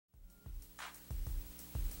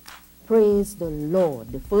Praise the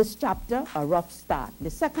Lord. The first chapter, a rough start. The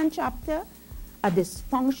second chapter, a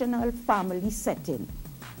dysfunctional family setting.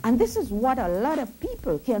 And this is what a lot of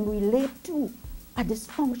people can relate to, a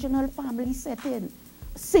dysfunctional family setting.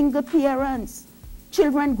 Single parents,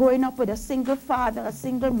 children growing up with a single father, a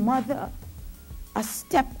single mother, a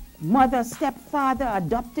stepmother, stepfather,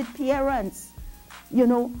 adopted parents, you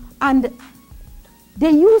know, and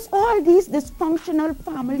they use all these dysfunctional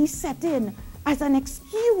family setting as an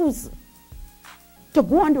excuse to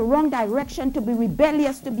go in the wrong direction, to be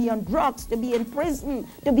rebellious, to be on drugs, to be in prison,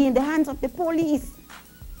 to be in the hands of the police.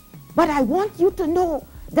 But I want you to know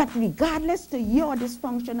that regardless to your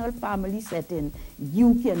dysfunctional family setting,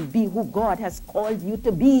 you can be who God has called you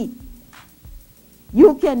to be.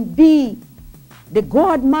 You can be the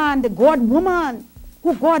God man, the God woman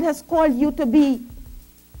who God has called you to be,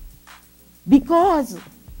 because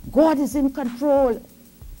God is in control.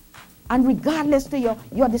 And regardless to your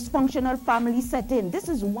dysfunctional family setting, this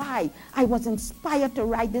is why I was inspired to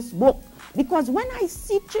write this book. Because when I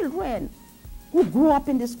see children who grew up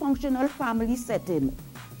in dysfunctional family setting,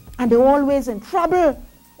 and they're always in trouble,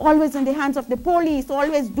 always in the hands of the police,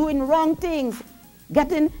 always doing wrong things,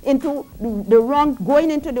 getting into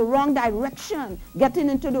going into the wrong direction, getting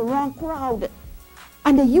into the wrong crowd.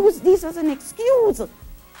 And they use this as an excuse,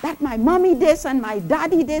 that my mommy this and my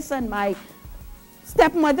daddy this and my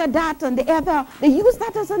stepmother that and the other. They use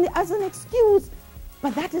that as an excuse.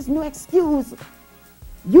 But that is no excuse.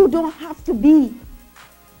 You don't have to be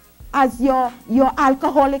as your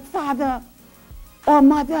alcoholic father or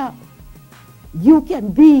mother. You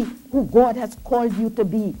can be who God has called you to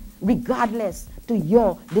be, regardless to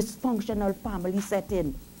your dysfunctional family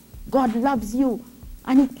setting. God loves you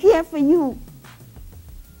and He cares for you.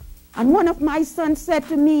 And one of my sons said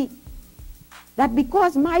to me that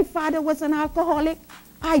because my father was an alcoholic,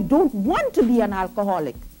 I don't want to be an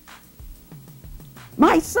alcoholic.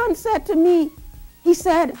 My son said to me, he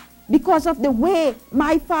said, because of the way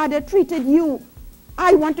my father treated you,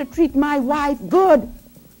 I want to treat my wife good.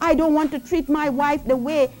 I don't want to treat my wife the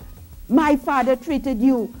way my father treated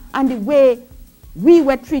you and the way we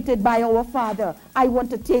were treated by our father. I want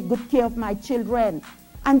to take good care of my children.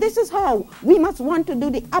 And this is how we must want to do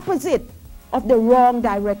the opposite of the wrong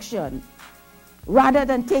direction, rather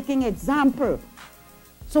than taking example.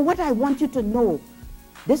 So what I want you to know,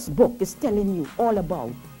 this book is telling you all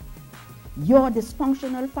about your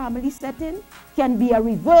dysfunctional family setting can be a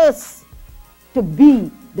reverse to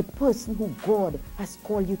be the person who God has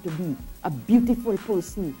called you to be. A beautiful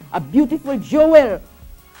person, a beautiful jewel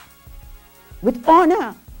with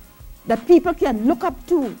honor that people can look up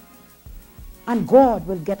to. And God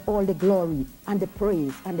will get all the glory and the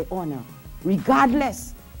praise and the honor,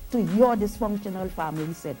 regardless to your dysfunctional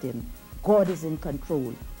family setting. God is in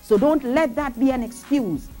control. So don't let that be an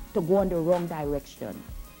excuse to go in the wrong direction.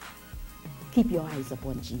 Keep your eyes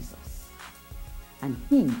upon Jesus, and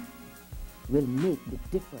He will make the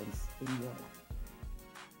difference in your life.